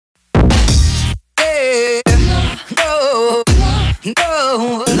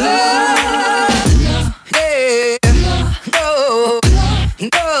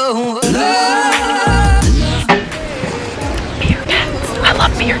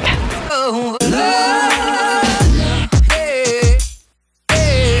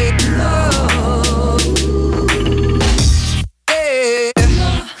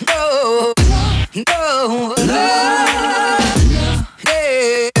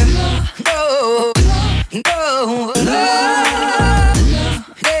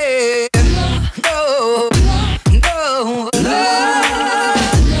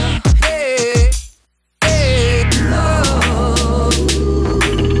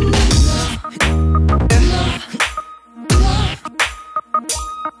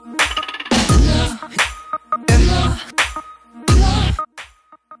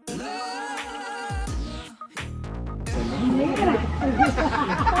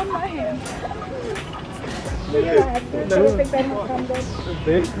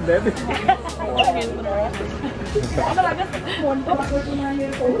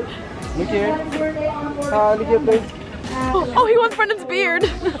Look here. Look here, please. Oh, he wants Brendan's beard.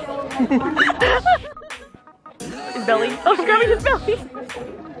 His belly. Oh, he's grabbing his belly.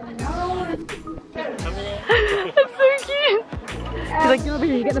 That's so cute. He's like, get over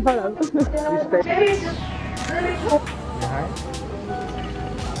here, you get the photo.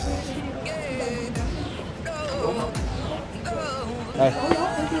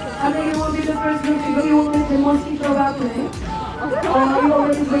 And then you will be the first group to go. You will be the most introvert today. You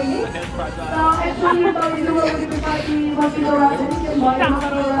already bring it. Actually, you already the most introvert today.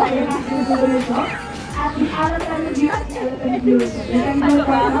 And the other time is you. You can go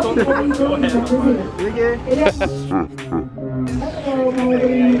down.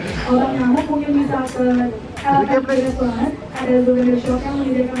 Orang yang mungkin bisa ke restoran ada souvenir shop yang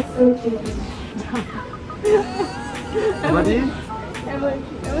menyediakan searching. Mati?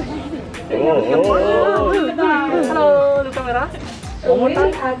 Halo, di kamera.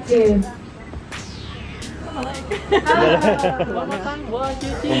 Really active.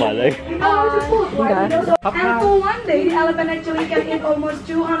 And for one day, the elephant actually can eat almost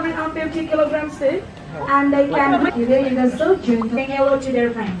 250 kilograms food, and they can be there in the surgeon saying hello to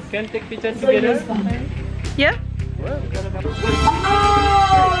their friends. Can take pictures together? Yeah? Oh,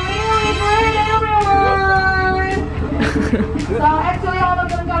 really great, everyone! So actually, all of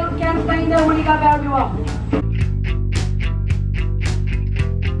them can stay in the Monica very well.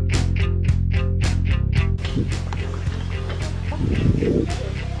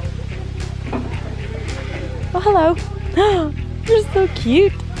 Oh, hello. You're so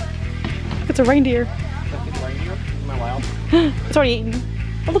cute. It's a reindeer. It's already eaten.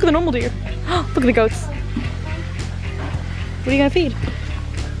 Oh, look at the normal deer. Look at the goats. What are you gonna feed?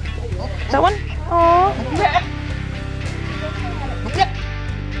 That one? Aww.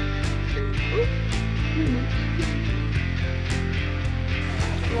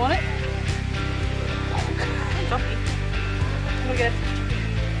 You want it? Jumpy. Look at it.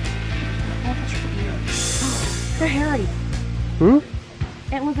 They're hairy. Hmm?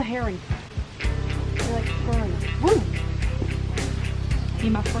 Antlers are hairy. They're like furry. Woo! Be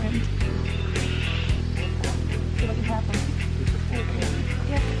my friend. See what can happen.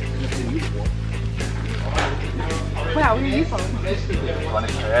 Yeah. Wow, where are you from?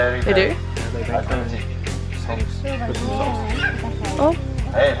 They do? Oh.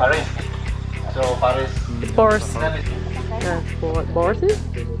 Hey, Paris. So, Paris. It's Boris. That's what Boris is?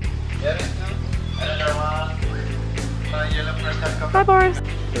 Bye, Boris.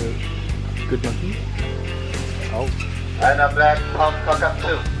 Good monkey. Oh. And a black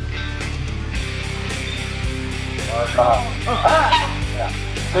cockatoo. Yeah.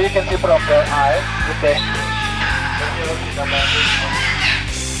 So you can see from their eyes, if they look at the magic,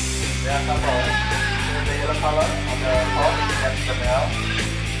 they are couple. The yellow color on the top, that's the male.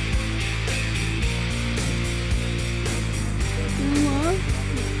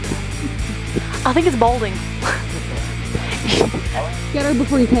 I think it's balding. Get her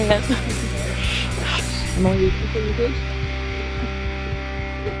before you can. I'm only before you can.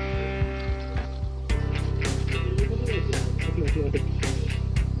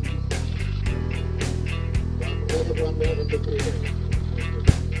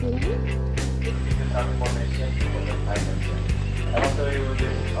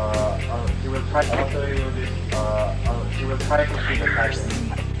 You will try to see the tiger.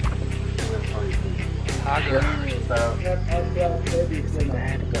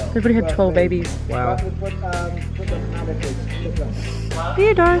 Everybody had 12 babies. Wow.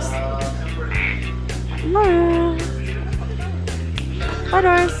 Here, Doris. Hello. Bye,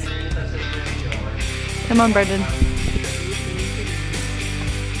 Doris. Come on, Brendan.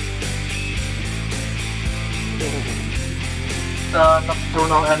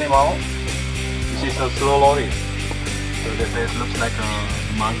 Nocturnal animal. This is a slow loris. So the face looks like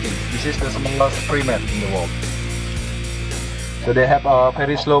a monkey. This is the smallest primate in the world. So they have a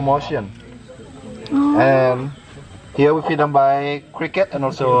very slow motion. And here we feed them by cricket and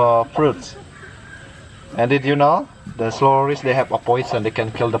also fruits. And did you know the sloris, they have a poison, they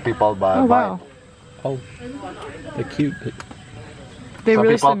can kill the people by bite. Oh, they're cute. They Some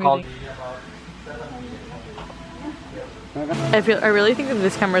really people slow call moving. I really think that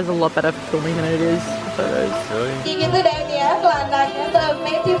this camera is a lot better for filming than it is for photos. Gitu dan ya, gelandangnya the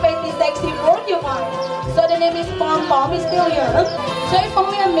amazing face sexy porcupine. So the name is Pom Pom, is still young. So it's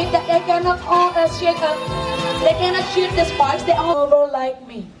only a myth that they cannot all shake up, they cannot shoot the sparks, they all over like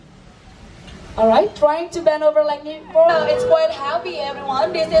me. Alright, trying to bend over like me. Now it's quite happy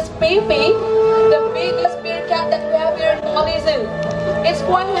everyone. This is Pipi, the biggest bear cat that we have here in Bali Zoo. It's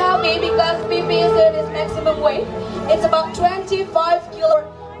quite happy because Pipi is in its maximum weight. It's about 25 kilo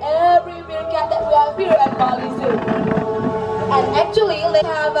every bear cat that we have here at Bali Zoo. And actually, they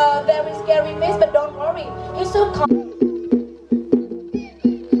have a very scary face, but don't worry, he's so calm.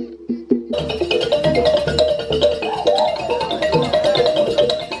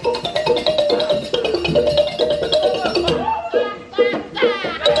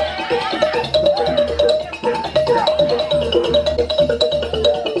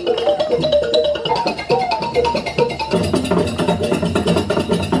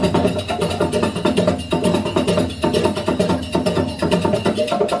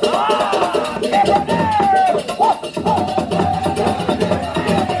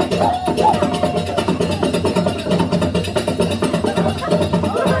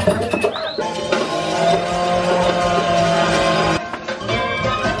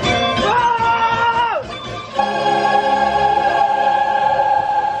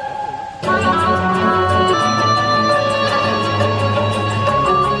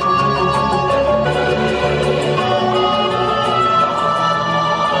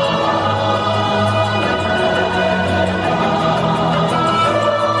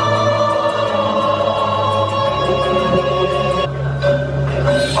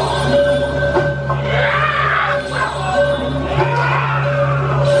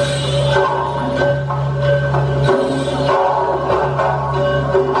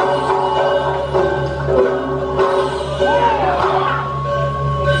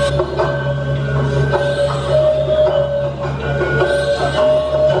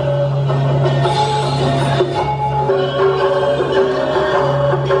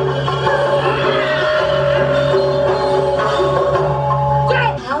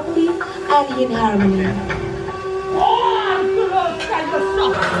 In harmony.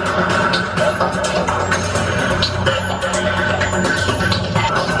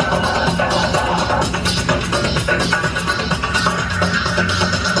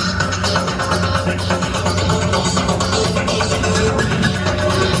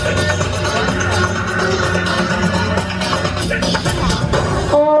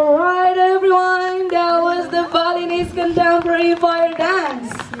 Alright everyone, that was the Balinese contemporary fire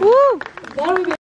dance. Woo! Very